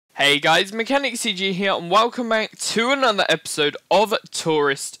Hey guys, Mechanic CG here and welcome back to another episode of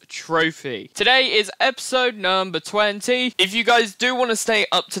Tourist Trophy. Today is episode number 20. If you guys do want to stay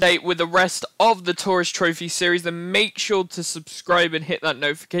up to date with the rest of the Tourist Trophy series, then make sure to subscribe and hit that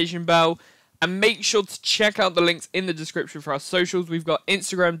notification bell. And make sure to check out the links in the description for our socials. We've got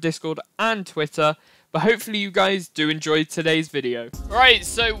Instagram, Discord and Twitter. But hopefully you guys do enjoy today's video. Alright,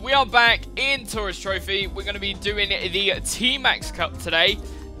 so we are back in Tourist Trophy. We're going to be doing the TMAX Cup today.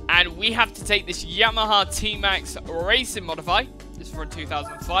 And we have to take this Yamaha TMAX Racing Modify. This is from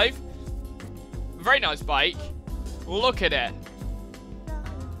 2005. Very nice bike. Look at it.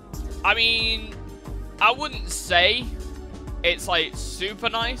 I mean, I wouldn't say it's like super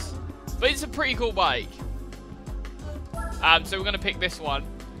nice, but it's a pretty cool bike. So we're going to pick this one.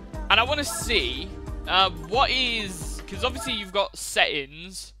 And I want to see what is... Because obviously you've got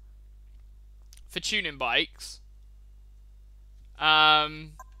settings for tuning bikes.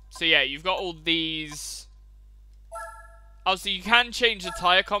 So yeah, you've got all these. Oh, so you can change the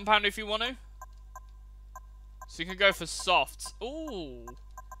tire compound if you want to. So you can go for softs. Ooh.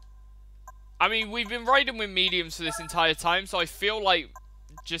 I mean, we've been riding with mediums for this entire time, so I feel like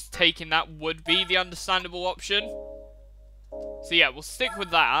just taking that would be the understandable option. So yeah, we'll stick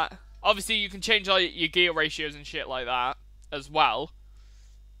with that. Obviously, you can change like your gear ratios and shit like that as well.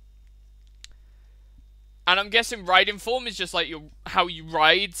 And I'm guessing riding form is just like how you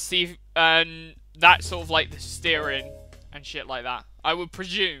ride, see, and that's sort of like the steering and shit like that. I would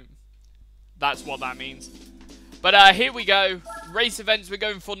presume that's what that means. But here we go. Race events, we're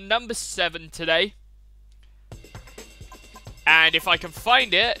going for number 7 today. And if I can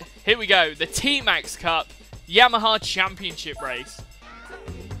find it, here we go. The TMAX Cup Yamaha Championship Race.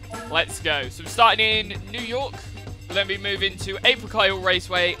 Let's go. So we're starting in New York. We'll then be moving to Apricot Hill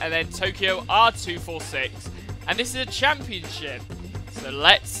Raceway and then Tokyo R246. And this is a championship. So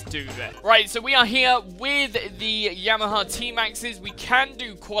let's do this. Right, so we are here with the Yamaha TMAXs. We can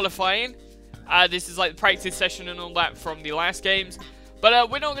do qualifying. This is like the practice session and all that from the last games.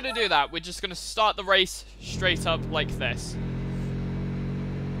 But we're not going to do that. We're just going to start the race straight up like this.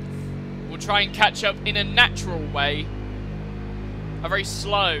 We'll try and catch up in a natural way. A very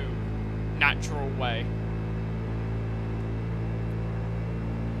slow, natural way.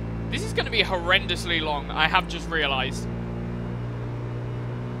 This is going to be horrendously long, I have just realised.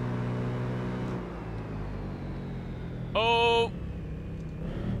 Oh.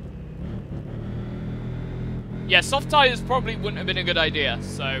 Yeah, soft tyres probably wouldn't have been a good idea,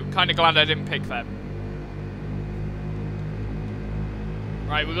 so kind of glad I didn't pick them.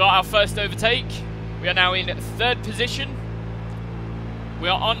 Right, we got our first overtake. We are now in 3rd position. We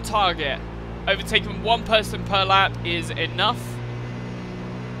are on target. Overtaking one person per lap is enough.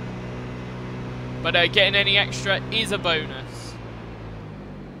 But getting any extra is a bonus.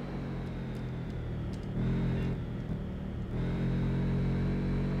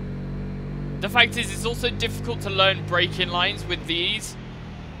 The fact is, it's also difficult to learn braking lines with these.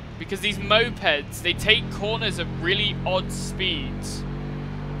 Because these mopeds, they take corners at really odd speeds.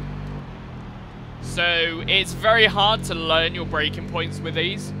 So it's very hard to learn your braking points with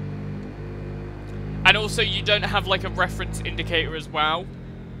these. And also you don't have like a reference indicator as well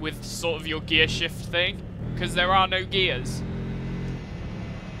with sort of your gear shift thing, because there are no gears.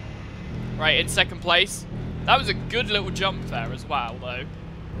 Right, in 2nd place. That was a good little jump there as well, though.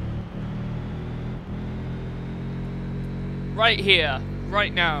 Right here,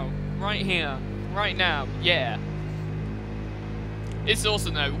 right now, right here, right now, yeah. It's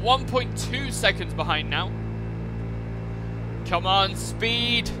awesome though, 1.2 seconds behind now. Come on,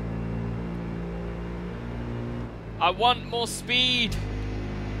 speed. I want more speed.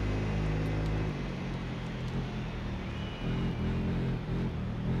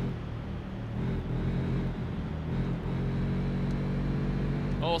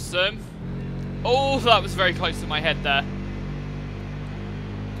 Awesome. Oh, that was very close to my head there.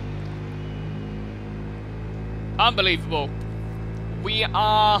 Unbelievable. We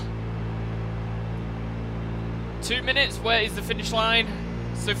are 2 minutes. Where is the finish line?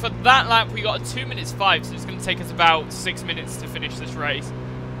 So for that lap, we got a 2 minutes 5. So it's going to take us about 6 minutes to finish this race.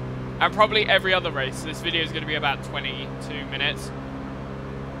 And probably every other race. This video is going to be about 22 minutes.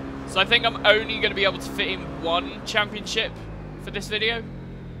 So I think I'm only going to be able to fit in one championship for this video.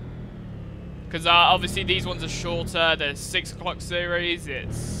 Because obviously these ones are shorter, they're 6 o'clock series,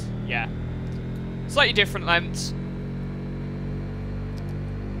 it's, yeah, slightly different lengths.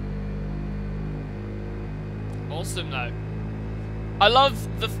 Awesome though. I love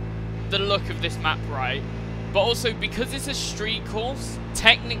the look of this map, right? But also because it's a street course,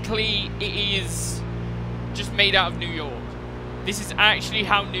 technically it is just made out of New York. this is actually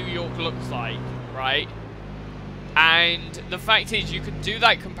how New York looks like, right? And the fact is, you can do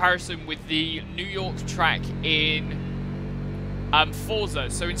that comparison with the New York track in Forza.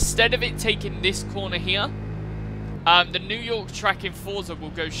 So instead of it taking this corner here, the New York track in Forza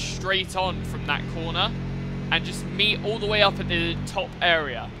will go straight on from that corner and just meet all the way up at the top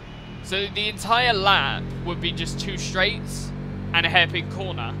area. So the entire lap would be just 2 straights and a hairpin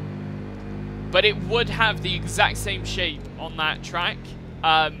corner. But it would have the exact same shape on that track.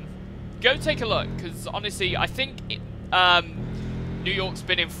 Go take a look, because honestly, I think New York's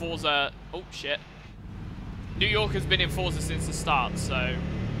been in Forza... Oh, shit. New York has been in Forza since the start, so...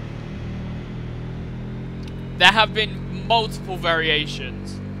 There have been multiple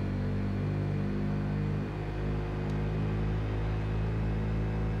variations.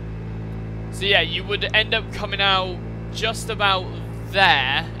 So yeah, you would end up coming out just about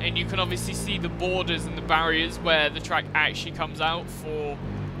there, and you can obviously see the borders and the barriers where the track actually comes out for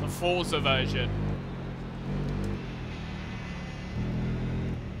the Forza version.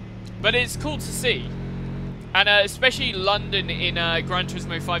 But it's cool to see. And especially London in Gran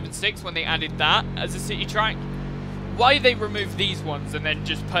Turismo 5 and 6, when they added that as a city track. Why they removed these ones and then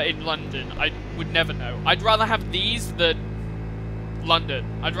just put in London, I would never know. I'd rather have these than London.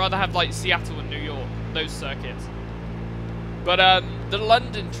 I'd rather have like Seattle and New York, those circuits. But the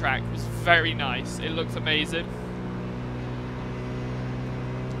London track was very nice. It looked amazing.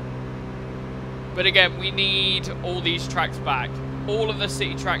 But again, we need all these tracks back. All of the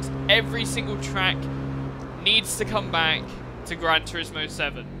city tracks, every single track needs to come back to Gran Turismo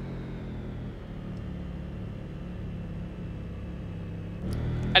 7.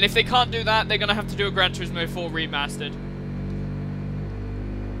 And if they can't do that, they're going to have to do a Gran Turismo 4 remastered.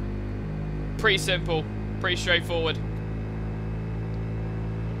 Pretty simple. Pretty straightforward.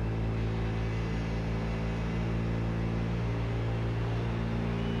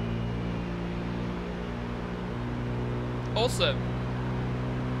 Awesome.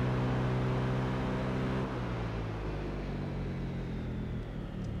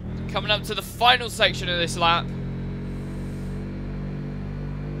 Coming up to the final section of this lap.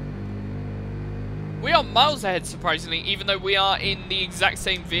 We are miles ahead, surprisingly, even though we are in the exact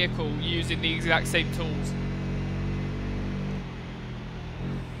same vehicle, using the exact same tools.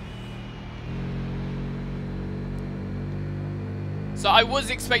 So I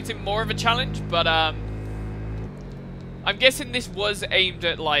was expecting more of a challenge, but I'm guessing this was aimed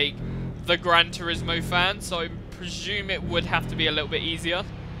at, like, the Gran Turismo fans, so I presume it would have to be a little bit easier.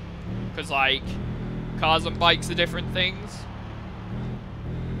 Because, like, cars and bikes are different things.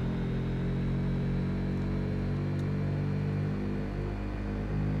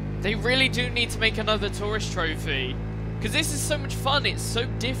 They really do need to make another tourist trophy. Because this is so much fun, it's so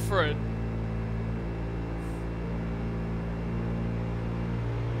different.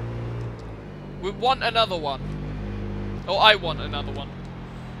 We want another one. Or I want another one.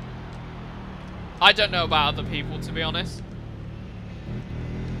 I don't know about other people, to be honest.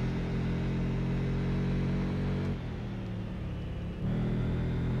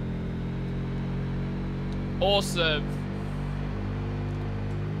 Awesome.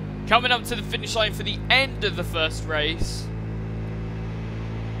 Coming up to the finish line for the end of the first race.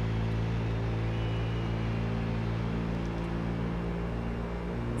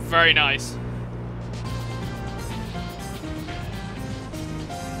 Very nice.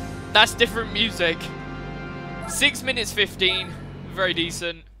 That's different music. 6 minutes 15. Very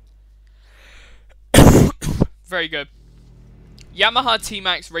decent. Very good. Yamaha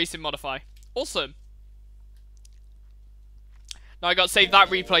TMAX Racing Modify. Awesome. Now I got to save that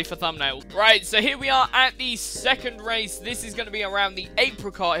replay for thumbnails. Right, so here we are at the second race. This is going to be around the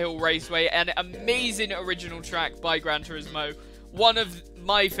Apricot Hill Raceway, an amazing original track by Gran Turismo. One of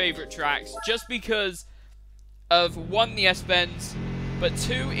my favourite tracks, just because of, one, the S-Bends, but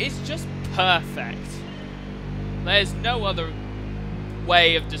two, it's just perfect. There's no other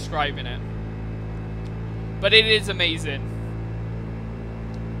way of describing it. But it is amazing.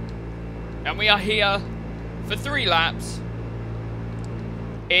 And we are here for 3 laps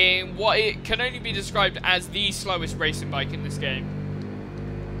in what it can only be described as the slowest racing bike in this game.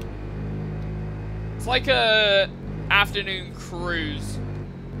 It's like a afternoon cruise,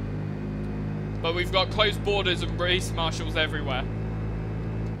 but we've got closed borders and race marshals everywhere.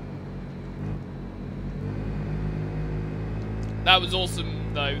 That was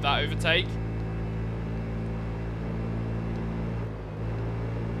awesome though, that overtake.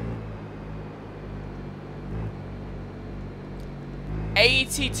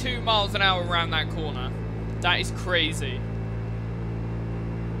 $82 miles an hour around that corner. That is crazy.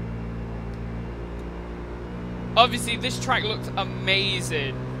 Obviously, this track looked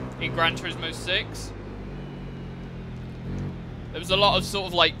amazing in Gran Turismo 6. There was a lot of sort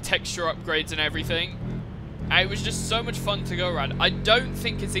of like texture upgrades and everything. And it was just so much fun to go around. I don't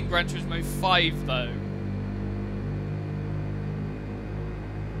think it's in Gran Turismo 5 though.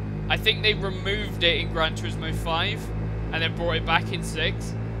 I think they removed it in Gran Turismo 5 and then brought it back in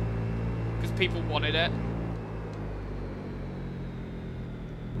 6 because people wanted it.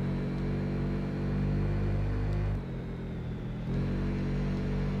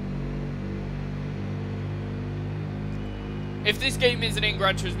 If this game isn't in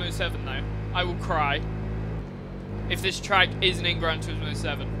Gran Turismo 7 though, I will cry. If this track isn't in Gran Turismo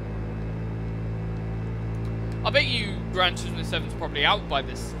 7. I bet you Gran Turismo 7's probably out by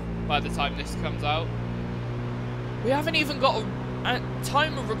the time this comes out. We haven't even got at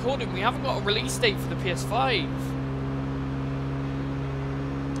time of recording, we haven't got a release date for the PS5.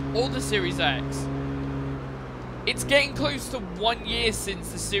 Or the Series X. It's getting close to 1 year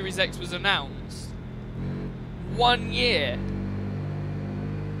since the Series X was announced. 1 year.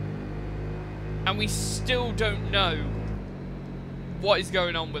 And we still don't know what is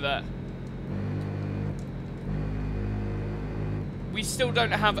going on with it. We still don't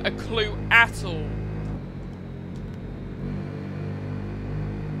have a clue at all.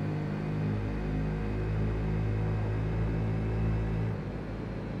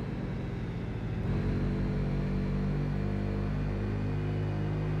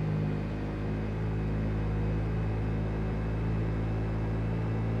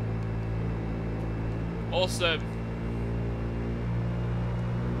 Awesome.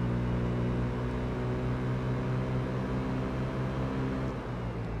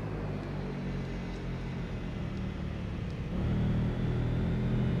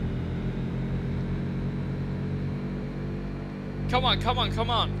 Come on, come on, come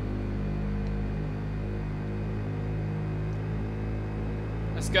on.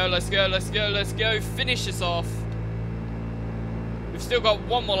 Let's go, let's go, let's go, let's go. Finish this off. We've still got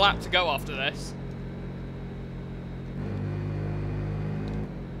one more lap to go after this.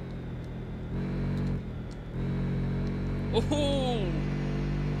 Ooh,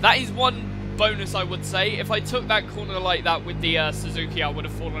 that is one bonus I would say. If I took that corner like that with the Suzuki, I would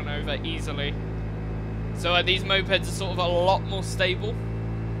have fallen over easily. So these mopeds are sort of a lot more stable.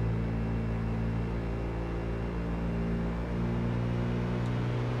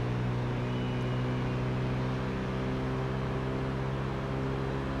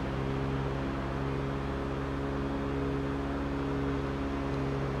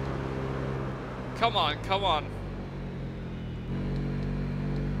 Come on, come on.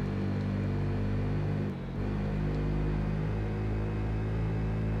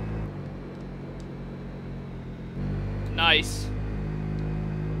 Nice.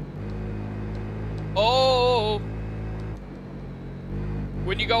 Oh!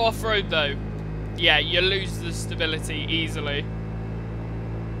 When you go off-road though, yeah, you lose the stability easily.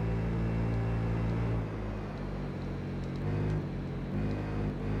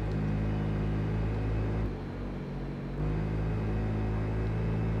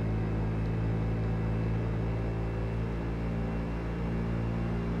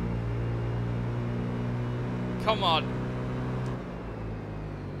 Come on.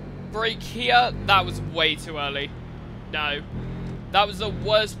 Brake here, that was way too early. No. That was the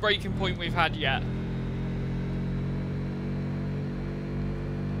worst braking point we've had yet.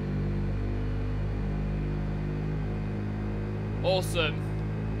 Awesome.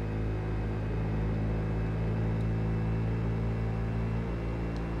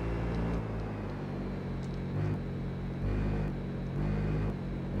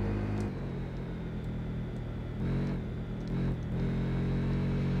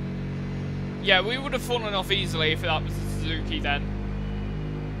 Yeah, we would have fallen off easily if that was a Suzuki then.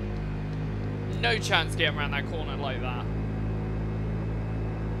 No chance getting around that corner like that.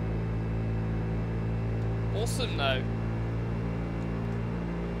 Awesome though.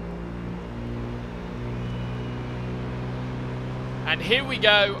 And here we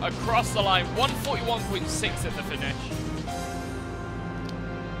go, across the line, 141.6 at the finish.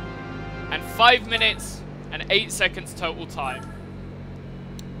 And 5 minutes and 8 seconds total time.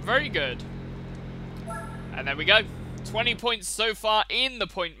 Very good. And there we go. 20 points so far in the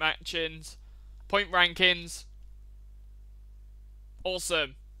point rankings.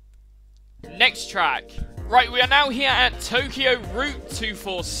 Awesome. Next track. Right, we are now here at Tokyo Route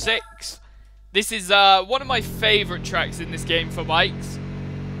 246. This is one of my favourite tracks in this game for bikes.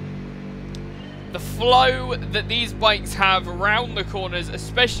 The flow that these bikes have around the corners,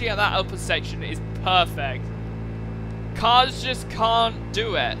 especially at that upper section, is perfect. Cars just can't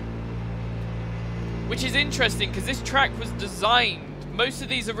do it. Which is interesting, because this track was designed... Most of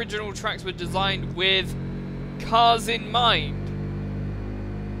these original tracks were designed with cars in mind.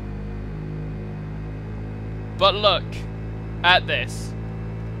 But look at this.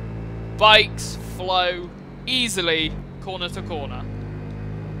 Bikes flow easily corner to corner.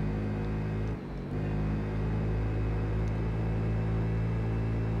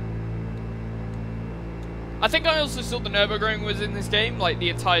 I think I also saw the Nürburgring was in this game, like the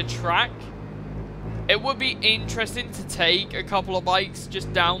entire track. It would be interesting to take a couple of bikes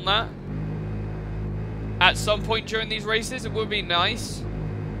just down that at some point during these races. It would be nice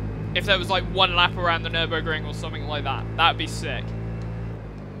if there was like one lap around the Nürburgring or something like that. That'd be sick.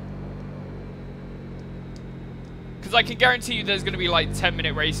 Because I can guarantee you there's going to be like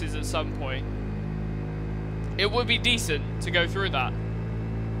 10-minute races at some point. It would be decent to go through that.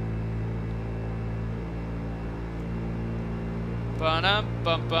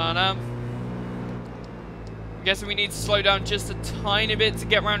 I'm guessing we need to slow down just a tiny bit to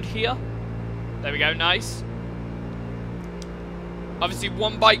get around here. There we go, nice. Obviously,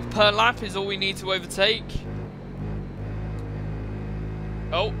 one bike per lap is all we need to overtake.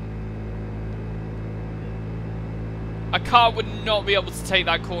 Oh. A car would not be able to take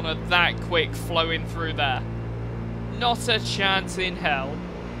that corner that quick flowing through there. Not a chance in hell.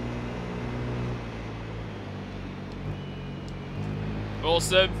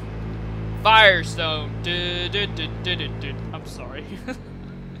 Awesome. Firestone. I'm sorry.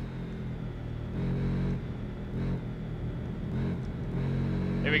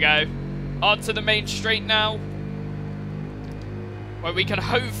 Here we go. Onto the main straight now, where we can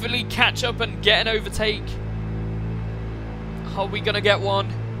hopefully catch up and get an overtake. Are we gonna get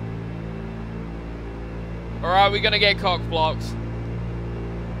one? Or are we gonna get cock blocked?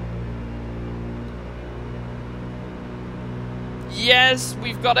 Yes,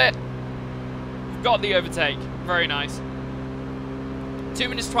 we've got it. We've got the overtake. Very nice. 2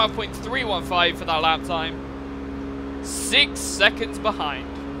 minutes 12.315 for that lap time. 6 seconds behind.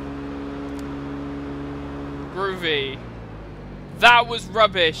 Groovy. That was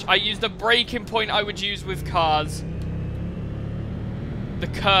rubbish. I used a braking point I would use with cars. The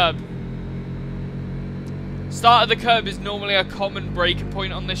curb. Start of the curb is normally a common braking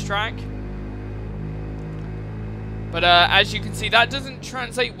point on this track. But as you can see, that doesn't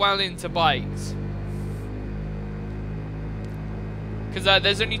translate well into bikes. Because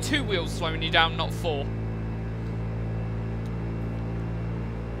there's only 2 wheels slowing you down, not 4.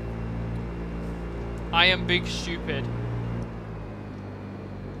 I am big stupid.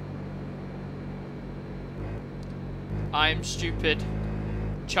 I am stupid.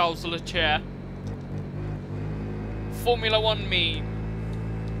 Charles Leclerc. Formula 1 me.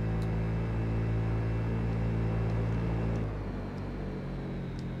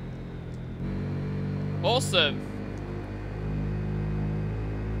 Awesome.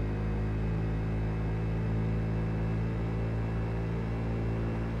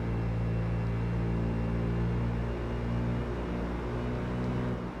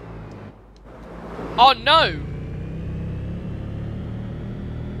 Oh no!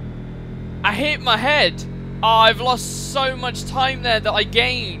 I hit my head. Oh, I've lost so much time there that I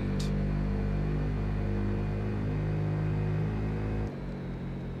gained.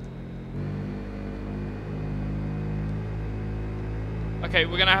 Okay,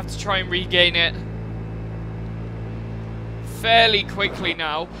 we're gonna have to try and regain it fairly quickly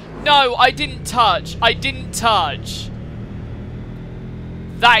now. No, I didn't touch. I didn't touch.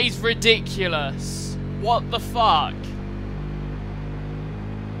 That is ridiculous. What the fuck?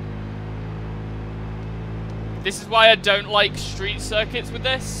 This is why I don't like street circuits with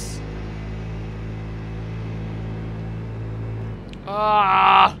this.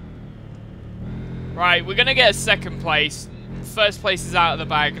 Ah. Right, we're gonna get a second place. First place is out of the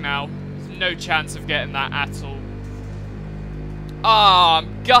bag now. There's no chance of getting that at all. Ah,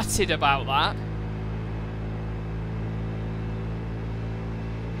 I'm gutted about that.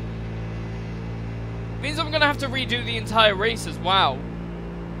 Means I'm gonna have to redo the entire race as well.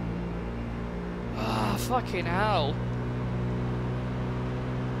 Ah, fucking hell.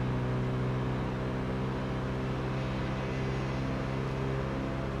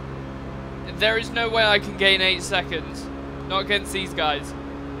 There is no way I can gain 8 seconds. Not against these guys.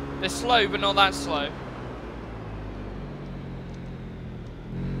 They're slow, but not that slow.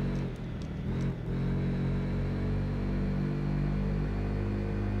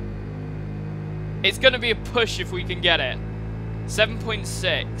 It's going to be a push if we can get it.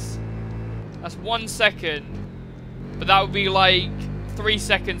 7.6. That's 1 second. But that would be like 3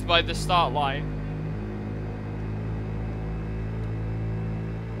 seconds by the start line.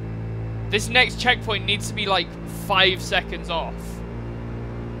 This next checkpoint needs to be like 5 seconds off.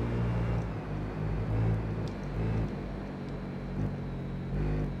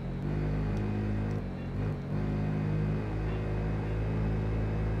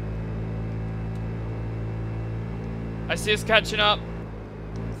 I see us catching up.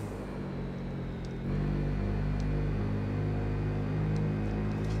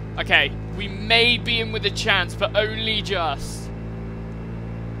 Okay, we may be in with a chance, but only just.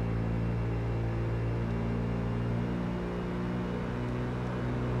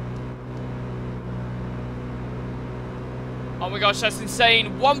 Oh my gosh, that's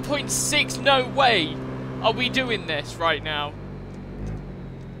insane. 1.6, no way. Are we doing this right now?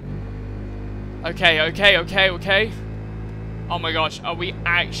 Okay. Oh my gosh, are we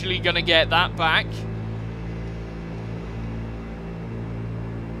actually gonna get that back?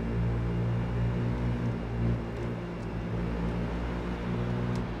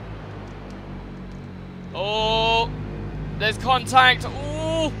 Oh, there's contact.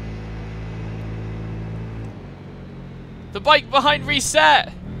 Oh, the bike behind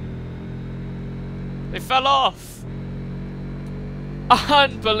reset. They fell off.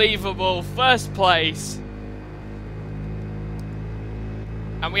 Unbelievable. First place.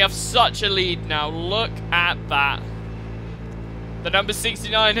 And we have such a lead now. Look at that. The number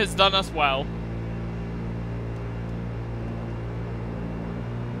 69 has done us well.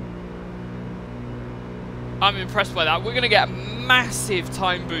 I'm impressed by that. We're going to get a massive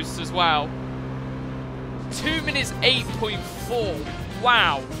time boost as well. 2 minutes 8.4.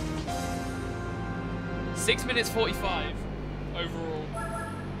 Wow. 6 minutes 45 overall.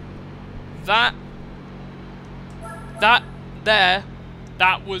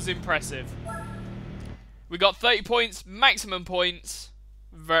 That was impressive. We got 30 points, maximum points.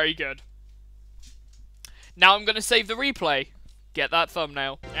 Very good. Now I'm going to save the replay. Get that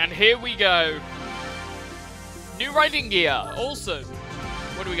thumbnail. And here we go. New riding gear. Awesome.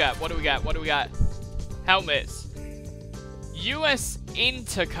 What do we got? Helmets. US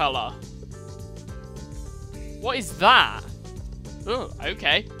Intercolor. What is that? Oh,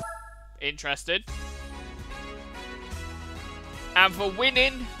 okay. Interested. And for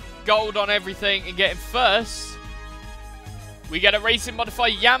winning gold on everything and getting first, we get a racing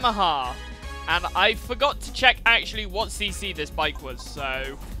modified Yamaha. And I forgot to check actually what CC this bike was,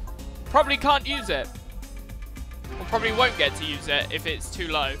 so probably can't use it. Or probably won't get to use it if it's too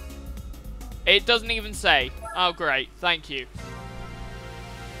low. It doesn't even say. Oh, great. Thank you.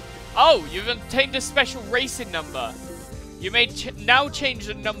 Oh, you've obtained a special racing number. You may now change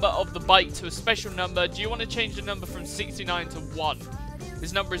the number of the bike to a special number. Do you want to change the number from 69 to 1?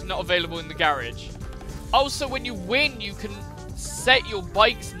 This number is not available in the garage. Also, when you win, you can set your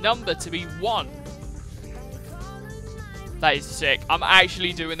bike's number to be 1. That is sick. I'm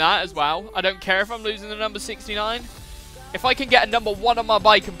actually doing that as well. I don't care if I'm losing the number 69. If I can get a number 1 on my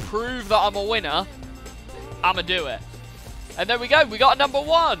bike and prove that I'm a winner, I'm going to do it. And there we go. We got a number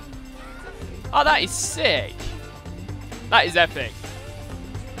 1. Oh, that is sick. That is epic.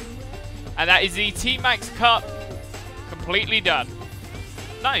 And that is the TMAX Cup completely done.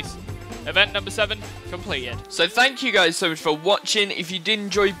 Nice. Event number 7 completed. So thank you guys so much for watching. If you did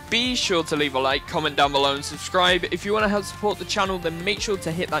enjoy, be sure to leave a like, comment down below and subscribe. If you want to help support the channel, then make sure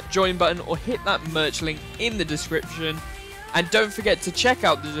to hit that join button or hit that merch link in the description. And don't forget to check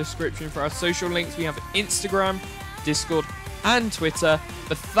out the description for our social links. We have Instagram, Discord and Twitter.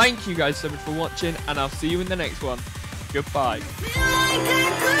 But thank you guys so much for watching, and I'll see you in the next one. Goodbye.